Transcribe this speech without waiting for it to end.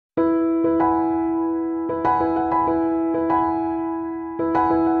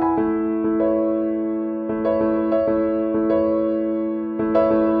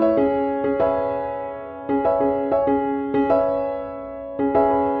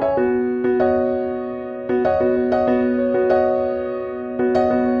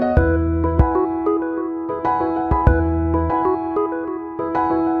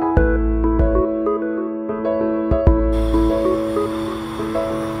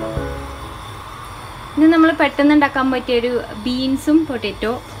ഇത് നമ്മൾ പെട്ടെന്ന് ഉണ്ടാക്കാൻ പറ്റിയൊരു ബീൻസും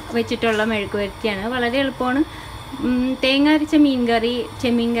പൊട്ടറ്റോ വെച്ചിട്ടുള്ള മെഴുക്കുവരട്ടിയാണ്. വളരെ എളുപ്പമാണ്. തേങ്ങ അരച്ച മീൻ കറി,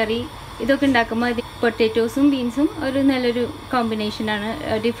 ചെമ്മീൻ കറി ഇതൊക്കെ ഉണ്ടാക്കുമ്പോൾ ഇത് പൊട്ടറ്റോസും ബീൻസും ഒരു നല്ലൊരു കോമ്പിനേഷനാണ്,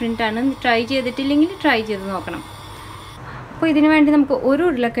 ഡിഫറെൻ്റാണ്. ട്രൈ ചെയ്തിട്ടില്ലെങ്കിൽ ട്രൈ ചെയ്ത് നോക്കണം. അപ്പോൾ ഇതിനു വേണ്ടി നമുക്ക് ഒരു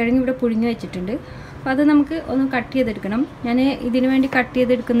ഉരുളക്കിഴങ്ങ് ഇവിടെ പുഴിഞ്ഞ് വെച്ചിട്ടുണ്ട്. അപ്പോൾ അത് നമുക്ക് ഒന്ന് കട്ട് ചെയ്തെടുക്കണം. ഞാൻ ഇതിനു വേണ്ടി കട്ട്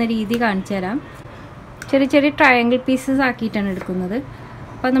ചെയ്തെടുക്കുന്ന രീതി കാണിച്ചു തരാം. ചെറിയ ചെറിയ ട്രയാങ്കിൾ പീസസ് ആക്കിയിട്ടാണ് എടുക്കുന്നത്.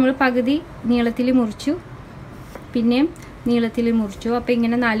 അപ്പോൾ നമ്മൾ പകുതി നീളത്തിൽ മുറിച്ചു, പിന്നെയും നീളത്തിൽ മുറിച്ചു. അപ്പോൾ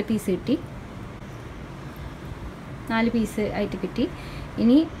ഇങ്ങനെ 4 പീസ് കിട്ടി, 4 പീസ് ആയിട്ട് കിട്ടി.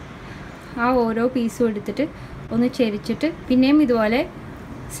 ഇനി ആ ഓരോ പീസും എടുത്തിട്ട് ഒന്ന് ചെരിച്ചിട്ട് പിന്നെയും ഇതുപോലെ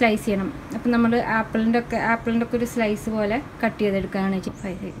സ്ലൈസ് ചെയ്യണം. അപ്പം നമ്മൾ ആപ്പിളിൻ്റെ ഒക്കെ ഒരു സ്ലൈസ് പോലെ കട്ട് ചെയ്തെടുക്കുകയാണ്.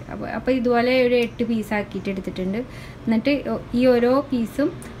 അപ്പോൾ ഇതുപോലെ ഒരു 8 പീസ് ആക്കിയിട്ട് എടുത്തിട്ടുണ്ട്. എന്നിട്ട് ഈ ഓരോ പീസും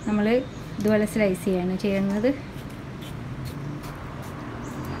നമ്മൾ ഇതുപോലെ സ്ലൈസ് ചെയ്യാണ് ചെയ്യുന്നത്.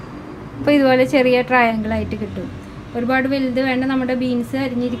 അപ്പോൾ ഇതുപോലെ ചെറിയ ട്രയാങ്കിളായിട്ട് കിട്ടും. ഒരുപാട് വലുത് വേണ്ട, നമ്മുടെ ബീൻസ്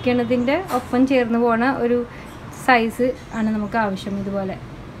അരിഞ്ഞിരിക്കുന്നതിൻ്റെ ഒപ്പം ചേർന്ന് പോണ ഒരു സൈസ് ആണ് നമുക്ക് ആവശ്യം. ഇതുപോലെ.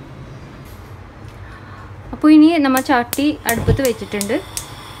 അപ്പോൾ ഇനി നമ്മൾ ചട്ടി അടുപ്പത്ത് വെച്ചിട്ടുണ്ട്.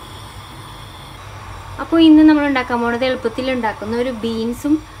 അപ്പോൾ ഇന്ന് നമ്മൾ ഉണ്ടാക്കാൻ പോകുന്നത് എളുപ്പത്തിൽ ഉണ്ടാക്കുന്ന ഒരു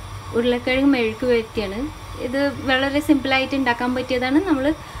ബീൻസും ഉരുളക്കിഴങ്ങ് മെഴുക്ക് വരട്ടിയാണ്. ഇത് വളരെ സിമ്പിളായിട്ട് ഉണ്ടാക്കാൻ പറ്റിയതാണ്. നമ്മൾ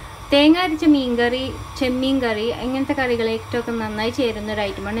തേങ്ങ അരച്ച മീൻ കറി, ചെമ്മീൻ കറി അങ്ങനത്തെ കറികളേറ്റൊക്കെ നന്നായി ചേരുന്ന ഒരു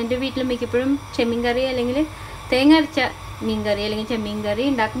ഐറ്റമാണ്. എൻ്റെ വീട്ടിൽ മിക്കപ്പോഴും ചെമ്മീൻ കറി അല്ലെങ്കിൽ തേങ്ങ അരച്ച മീൻ കറി അല്ലെങ്കിൽ ചെമ്മീൻ കറി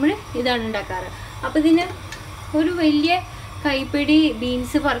ഉണ്ടാക്കുമ്പോൾ ഇതാണ് ഉണ്ടാക്കാറ്. അപ്പോൾ ഇതിന് ഒരു വലിയ കൈപ്പിടി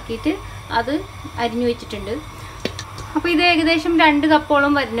ബീൻസ് പറക്കിയിട്ട് അത് അരിഞ്ഞു വെച്ചിട്ടുണ്ട്. അപ്പോൾ ഇത് ഏകദേശം 2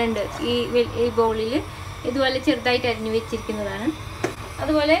 കപ്പോളം വരുന്നുണ്ട് ഈ ബൗളിൽ. ഇതുപോലെ ചെറുതായിട്ട് അരിഞ്ഞു വെച്ചിരിക്കുന്നതാണ്.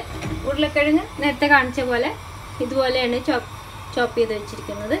 അതുപോലെ ഉരുളക്കിഴങ്ങ് നേരത്തെ കാണിച്ച പോലെ ഇതുപോലെയാണ് ചോപ്പ് ചെയ്ത്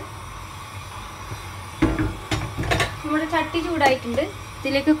വെച്ചിരിക്കുന്നത്. നമ്മുടെ ചട്ടി ചൂടായിട്ടുണ്ട്.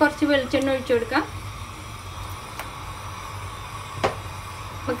 ഇതിലേക്ക് കുറച്ച് വെളിച്ചെണ്ണ ഒഴിച്ചു കൊടുക്കാം.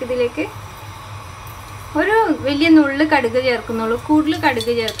 നമുക്കിതിലേക്ക് ഒരു വലിയ നുള്ള് കടുക് ചേർക്കുന്നുള്ളൂ, കൂടുതൽ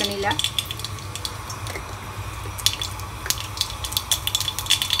കടുക് ചേർക്കണില്ല.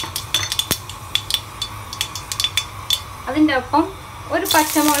 അതിൻ്റെ ഒപ്പം ഒരു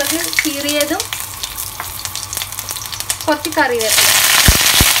പച്ചമുളക് കീറിയതും കുറച്ച് കറിവേപ്പില.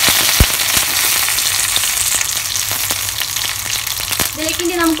 ഇതിലേക്ക്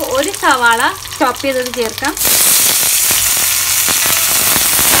ഇനി നമുക്ക് ഒരു സവാള ചോപ്പ് ചെയ്തത് ചേർക്കാം.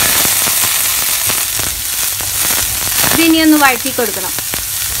 ഇതിനി ഒന്ന് വഴറ്റി കൊടുക്കണം.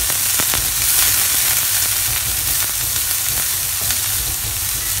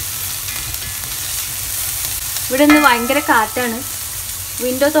 ഇവിടെ നിന്ന് ഭയങ്കര കാറ്റാണ്.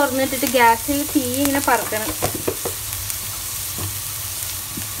 വിൻഡോ തുറന്നിട്ടിട്ട് ഗ്യാസിൽ തീ ഇങ്ങനെ പറക്കണം.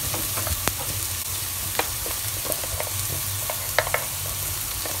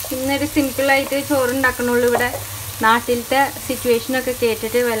 ഇന്നൊരു സിമ്പിളായിട്ട് ചോറുണ്ടാക്കണുള്ളൂ. ഇവിടെ നാട്ടിലത്തെ സിറ്റുവേഷനൊക്കെ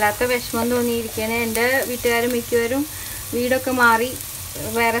കേട്ടിട്ട് വല്ലാത്ത വിഷമം തോന്നിയിരിക്കുകയാണ്. എൻ്റെ വീട്ടുകാർ മിക്കവരും വീടൊക്കെ മാറി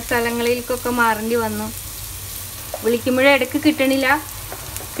വേറെ സ്ഥലങ്ങളിലേക്കൊക്കെ മാറേണ്ടി വന്നു. വിളിക്കുമ്പോഴേ ഇടയ്ക്ക് കിട്ടണില്ല,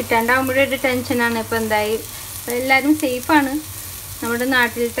 കിട്ടാണ്ടാവുമ്പോഴേ ഒരു ടെൻഷനാണ്. ഇപ്പോൾ എന്തായി, എല്ലാവരും സേഫാണ്. നമ്മുടെ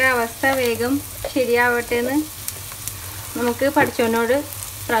നാട്ടിലത്തെ അവസ്ഥ വേഗം ശരിയാവട്ടെ എന്ന് നമുക്ക് പഠിച്ചവനോട്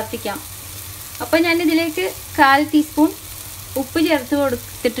പ്രാർത്ഥിക്കാം. അപ്പോൾ ഞാനിതിലേക്ക് 1/4 ടീസ്പൂൺ ഉപ്പ് ചേർത്ത്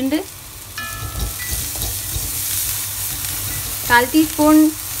കൊടുത്തിട്ടുണ്ട്. 1/4 ടീസ്പൂൺ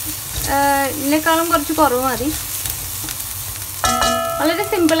ഇതിനേക്കാളും കുറച്ച് കുറവ് മതി. വളരെ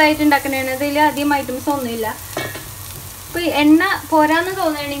സിമ്പിളായിട്ട് ഉണ്ടാക്കണതാണ്. ഇതിൽ അധികം ഐറ്റംസ് ഒന്നുമില്ല. അപ്പോൾ എണ്ണ പോരാന്ന്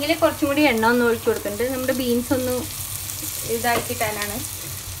തോന്നുകയാണെങ്കിൽ കുറച്ചും കൂടി എണ്ണ ഒന്ന് ഒഴിച്ചു കൊടുക്കുന്നുണ്ട്. നമ്മുടെ ബീൻസ് ഒന്ന് ഇതാക്കി കിട്ടാനാണ്.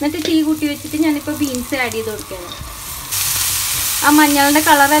 എന്നിട്ട് തീ കൂട്ടി വെച്ചിട്ട് ഞാനിപ്പോൾ ബീൻസ് ആഡ് ചെയ്ത് കൊടുക്കുകയാണ്. ആ മഞ്ഞളുടെ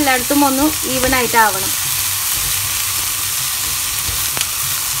കളർ എല്ലായിടത്തും ഒന്ന് ഈവൻ ആയിട്ട് ആവണം.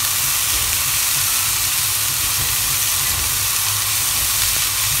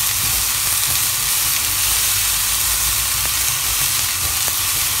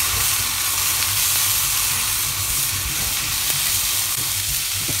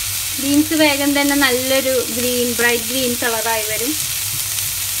 ബീൻസ് വേഗം തന്നെ നല്ലൊരു ബ്രൈറ്റ് ഗ്രീൻ കളറായി വരും.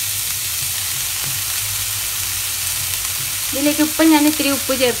 ഇതിലേക്ക് ഉപ്പ് ഞാൻ ഇത്തിരി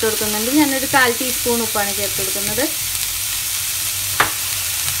ഉപ്പ് ചേർത്ത് കൊടുക്കുന്നുണ്ട്. ഞാനൊരു 1/4 ടീസ്പൂൺ ഉപ്പാണ് ചേർത്ത് കൊടുക്കുന്നത്.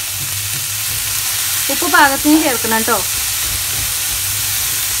 ഉപ്പ് പാകത്തിന് ചേർക്കണം കേട്ടോ.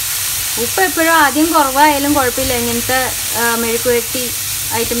 ഉപ്പ് എപ്പോഴും ആദ്യം കുറവായാലും കുഴപ്പമില്ല ഇങ്ങനത്തെ മെഴുക്കുവരട്ടി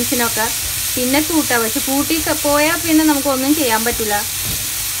ഐറ്റംസിനൊക്കെ. പിന്നെ കൂട്ടാം, പക്ഷെ കൂട്ടി പോയാൽ പിന്നെ നമുക്കൊന്നും ചെയ്യാൻ പറ്റില്ല.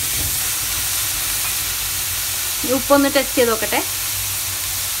 ഉപ്പൊന്ന് ടെസ്റ്റ് ചെയ്ത് നോക്കട്ടെ.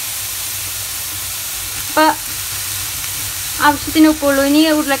 അപ്പോൾ ആവശ്യത്തിന് ഉപ്പുള്ളൂ. ഇനി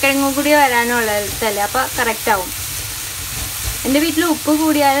ഉരുളക്കിഴങ്ങും കൂടി വരാനുള്ള ഇതല്ലേ, അപ്പോൾ കറക്റ്റ് ആവും. എൻ്റെ വീട്ടിൽ ഉപ്പ്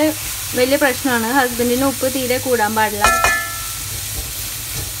കൂടിയാൽ വലിയ പ്രശ്നമാണ്. ഹസ്ബൻഡിന് ഉപ്പ് തീരെ കൂടാൻ പാടില്ല.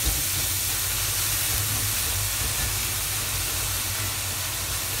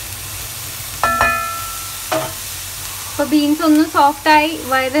 അപ്പോൾ ബീൻസ് ഒന്ന് സോഫ്റ്റായി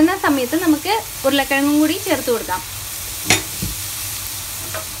വരുന്ന സമയത്ത് നമുക്ക് ഉരുളക്കിഴങ്ങും കൂടി ചേർത്ത് കൊടുക്കാം.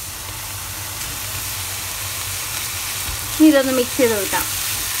 ഇതൊന്ന് മിക്സ് ചെയ്ത് കൊടുക്കാം.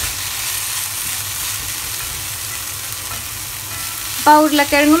 അപ്പോൾ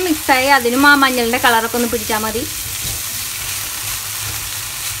ഉരുളക്കിഴങ്ങും മിക്സായി അതിനും ആ മഞ്ഞളിൻ്റെ കളറൊക്കെ ഒന്ന് പിടിച്ചാൽ മതി.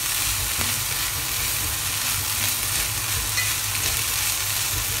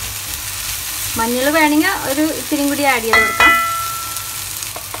 മഞ്ഞൾ വേണമെങ്കിൽ ഒരു ഇത്തിരി കൂടി ആഡ് ചെയ്ത് കൊടുക്കാം.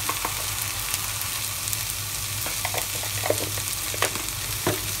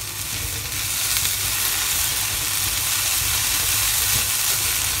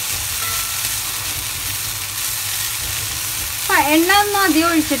 എണ്ണ ഒന്നും അധികം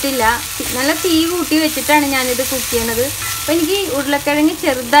ഒഴിച്ചിട്ടില്ല. നല്ല തീ കൂട്ടി വെച്ചിട്ടാണ് ഞാനിത് കുക്ക് ചെയ്യണത്. അപ്പോൾ എനിക്ക് ഉരുളക്കിഴങ്ങ്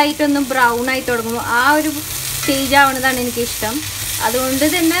ചെറുതായിട്ടൊന്ന് ബ്രൗൺ ആയി തുടങ്ങുമ്പോൾ ആ ഒരു സ്റ്റേജ് ആവണതാണ് എനിക്കിഷ്ടം. അതുകൊണ്ട്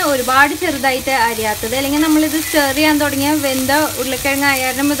തന്നെ ഒരുപാട് ചെറുതായിട്ട് അരിയാത്തത്, അല്ലെങ്കിൽ നമ്മളിത് സ്റ്റർ ചെയ്യാൻ തുടങ്ങിയാൽ വെന്ത ഉരുളക്കിഴങ്ങ്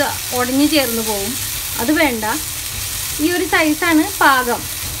ആയാലും ഇത് ഉടഞ്ഞു ചേർന്ന് പോകും. അത് വേണ്ട. ഈ ഒരു സൈസാണ് പാകം.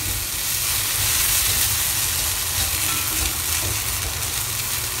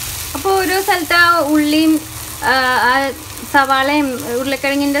 അപ്പോൾ ഓരോ സ്ഥലത്ത് ആ ഉള്ളിയും ആ സവാളയും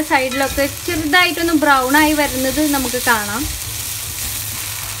ഉരുളക്കിഴങ്ങിൻ്റെ സൈഡിലൊക്കെ ചെറുതായിട്ടൊന്ന് ബ്രൗൺ ആയി വരുന്നത് നമുക്ക് കാണാം.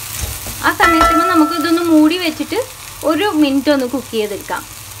 ആ സമയത്ത് നമുക്ക് ഇതൊന്ന് മൂടി വെച്ചിട്ട് ഒരു മിനിറ്റ് ഒന്ന് കുക്ക് ചെയ്തെടുക്കാം.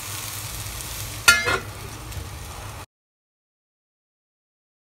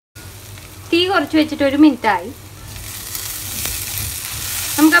 തീ കുറച്ച് വെച്ചിട്ട് ഒരു മിനിറ്റായി.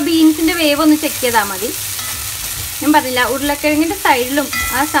 നമുക്ക് ആ ബീൻസിൻ്റെ വേവ് ഒന്ന് ചെക്ക് ചെയ്താൽ മതി. ഞാൻ പറഞ്ഞില്ല, ഉരുളക്കിഴങ്ങിൻ്റെ സൈഡിലും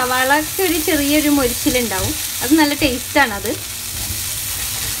ആ സവാളക്ക് ഒരു ചെറിയൊരു മൊരിച്ചിലുണ്ടാവും. അത് നല്ല ടേസ്റ്റാണത്.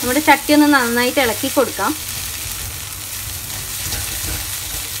 നമ്മുടെ ചട്ടി ഒന്ന് നന്നായിട്ട് ഇളക്കി കൊടുക്കാം.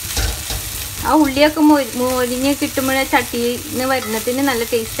 ആ ഉള്ളിയൊക്കെ മൊരിഞ്ഞ് കിട്ടുമ്പോഴേ ചട്ടിയിൽ നിന്ന് വരുന്നതിന് നല്ല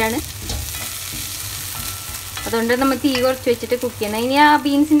ടേസ്റ്റാണ്. അതുകൊണ്ട് നമ്മൾ തീ കുറച്ച് വെച്ചിട്ട് കുക്ക് ചെയ്യണം. ഇനി ആ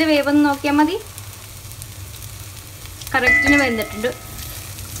ബീൻസിൻ്റെ വേവ് ഒന്ന് നോക്കിയാൽ മതി. കറക്റ്റിന് വെന്തിട്ടുണ്ട്.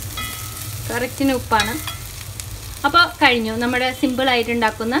 കറക്റ്റിന് ഉപ്പാണ്. അപ്പോൾ കഴിഞ്ഞു നമ്മുടെ സിമ്പിളായിട്ട്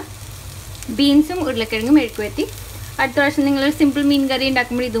ഉണ്ടാക്കുന്ന ബീൻസും ഉരുളക്കിഴങ്ങും മെഴുക്കുവരട്ടി. അടുത്ത പ്രാവശ്യം നിങ്ങൾ സിമ്പിൾ മീൻ കറി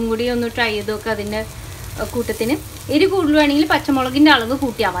ഉണ്ടാക്കുമ്പോൾ ഇതും കൂടി ഒന്ന് ട്രൈ ചെയ്ത് നോക്കുക. അതിൻ്റെ കൂട്ടത്തിന് എരി കൂടുതലാണെങ്കിൽ പച്ചമുളകിൻ്റെ അളവ്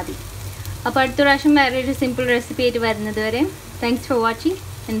കൂട്ടിയാൽ മതി. അപ്പോൾ അടുത്ത പ്രാവശ്യം വേറെ ഒരു സിമ്പിൾ റെസിപ്പി ആയിട്ട് വരുന്നത് വരെ thanks for watching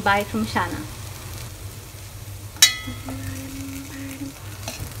and bye from Shana.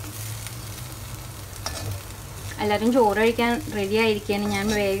 എല്ലാവരും ചോറ് കഴിക്കാൻ റെഡി ആയിരിക്കുകയാണ്. ഞാൻ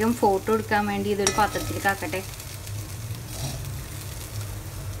വേഗം ഫോട്ടോ എടുക്കാൻ വേണ്ടി ഇതൊരു പാത്രത്തിലേക്ക് ആക്കട്ടെ.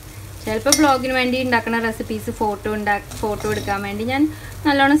 ചിലപ്പോൾ ബ്ലോഗിന് വേണ്ടി ഉണ്ടാക്കുന്ന റെസിപ്പീസ് ഫോട്ടോ എടുക്കാൻ വേണ്ടി ഞാൻ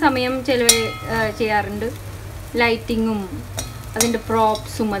നല്ലോണം സമയം ചെയ്യാറുണ്ട്. ലൈറ്റിങ്ങും അതിൻ്റെ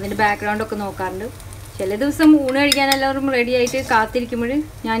പ്രോപ്സും അതിൻ്റെ ബാക്ക്ഗ്രൗണ്ടൊക്കെ നോക്കാറുണ്ട്. ചില ദിവസം ഊണ് കഴിക്കാൻ എല്ലാവരും റെഡി ആയിട്ട് കാത്തിരിക്കുമ്പോൾ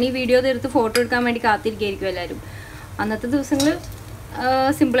ഞാൻ ഈ വീഡിയോ തീർത്ത് ഫോട്ടോ എടുക്കാൻ വേണ്ടി കാത്തിരിക്കുകയായിരിക്കും എല്ലാവരും. അന്നത്തെ ദിവസങ്ങൾ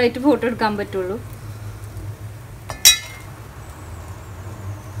സിമ്പിളായിട്ട് ഫോട്ടോ എടുക്കാൻ പറ്റുള്ളൂ.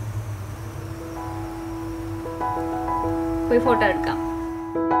 പോയി ഫോട്ടോ എടുക്കാം.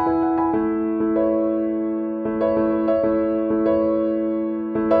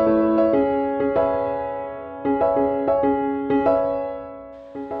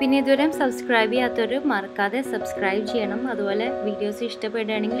 പിന്നെ ഇതുവരെ സബ്സ്ക്രൈബ് ചെയ്യാത്തവർ മറക്കാതെ സബ്സ്ക്രൈബ് ചെയ്യണം. അതുപോലെ വീഡിയോസ്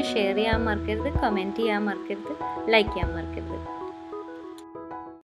ഇഷ്ടപ്പെടുകയാണെങ്കിൽ ഷെയർ ചെയ്യാൻ മറക്കരുത്, കമൻറ്റ് ചെയ്യാൻ മറക്കരുത്, ലൈക്ക് ചെയ്യാൻ മറക്കരുത്.